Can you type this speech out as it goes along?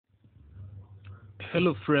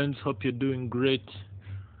Hello friends, hope you're doing great.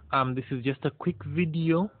 This is just a quick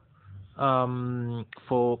video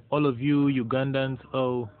for all of you Ugandans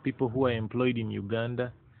or people who are employed in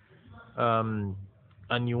Uganda, and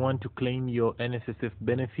you want to claim your NSSF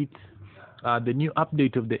benefits. The new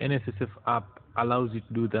update of the NSSF app allows you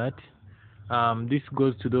to do that. This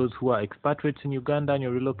goes to those who are expatriates in Uganda and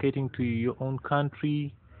you're relocating to your own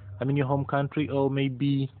country, your home country, or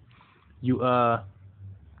maybe you are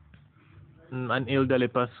an elderly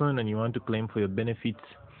person and you want to claim for your benefits.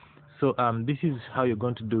 So this is how you're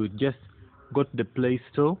going to do it. Just go to the Play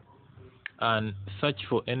Store and search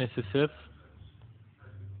for NSSF,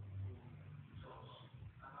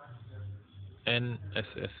 and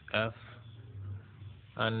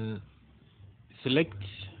select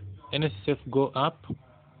NSSF Go app,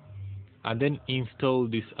 and then install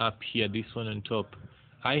this app here, this one on top.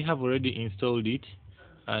 I have already installed it,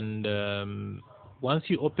 and once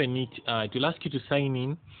you open it, it will ask you to sign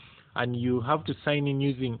in, and you have to sign in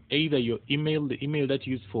using either your email, the email that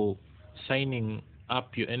you use for signing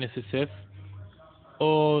up your NSSF,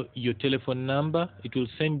 or your telephone number. It will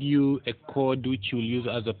send you a code which you'll use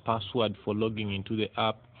as a password for logging into the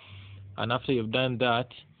app, and after you've done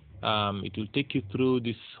that, it will take you through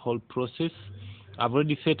this whole process. I've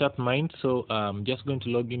already set up mine, so I'm just going to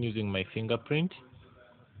log in using my fingerprint.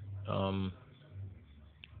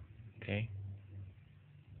 Okay.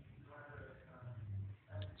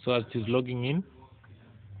 So as it is logging in,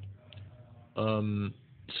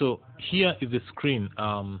 so here is the screen.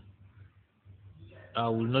 I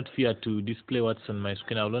will not fear to display what's on my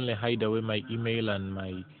screen. I will only hide away my email and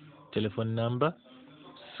my telephone number.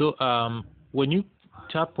 So when you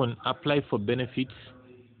tap on apply for benefits,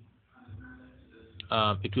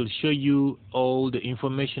 it will show you all the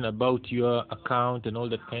information about your account and all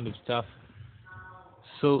that kind of stuff.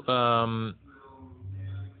 So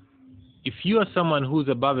if you are someone who's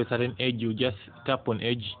above a certain age, you just tap on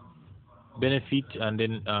age benefit, and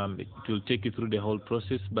then it will take you through the whole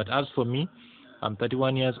process. But as for me, I'm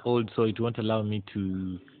 31 years old, so it won't allow me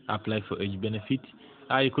to apply for age benefit.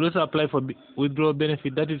 You could also apply for withdrawal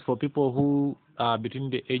benefit. That is for people who are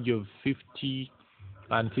between the age of 50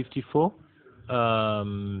 and 54.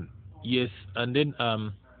 Yes, and then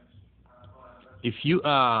if you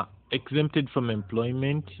are exempted from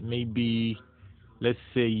employment, maybe let's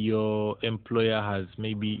say your employer has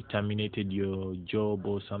maybe terminated your job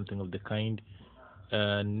or something of the kind,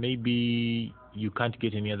 and maybe you can't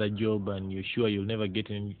get any other job and you're sure you'll never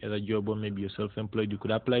get any other job, or maybe you're self-employed, you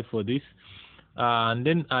could apply for this. And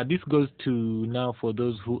then this goes to now for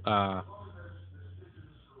those who are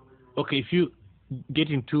okay. If you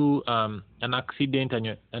get into an accident and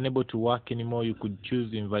you're unable to work anymore, you could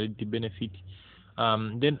choose invalidity benefit.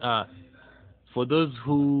 Then for those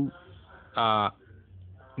who are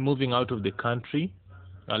moving out of the country,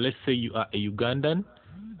 let's say you are a Ugandan,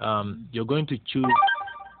 you're going to choose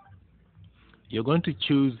you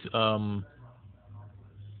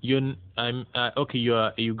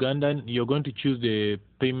are a Ugandan. You're going to choose the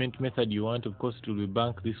payment method you want. Of course, it will be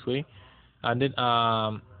bank this way, and then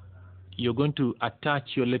you're going to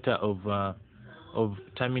attach your letter of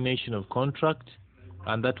termination of contract,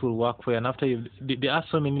 and that will work for you. And after there are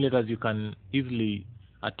so many letters you can easily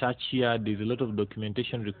attach here. There's a lot of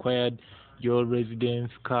documentation required. Your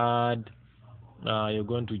residence card, you're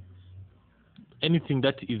going to anything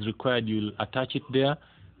that is required, you'll attach it there.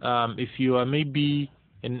 If you are maybe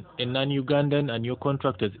a non-Ugandan and your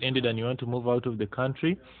contract has ended and you want to move out of the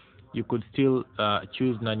country, you could still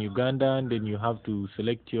choose non-Ugandan. Then you have to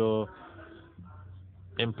select your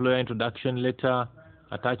employer introduction letter,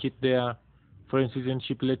 attach it there. Foreign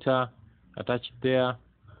citizenship letter, attach it there.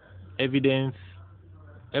 Evidence,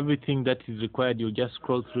 everything that is required, you'll just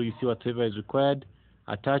scroll through, you see whatever is required,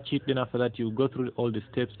 attach it. Then after that, you'll go through all the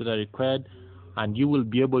steps that are required, and you will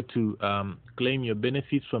be able to claim your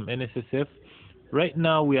benefits from NSSF. Right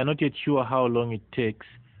now, we are not yet sure how long it takes,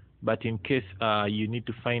 but in case you need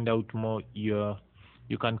to find out more, you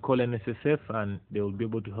can call NSSF and they will be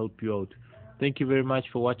able to help you out. Thank you very much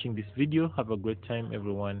for watching this video. Have a great time,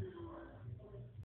 everyone.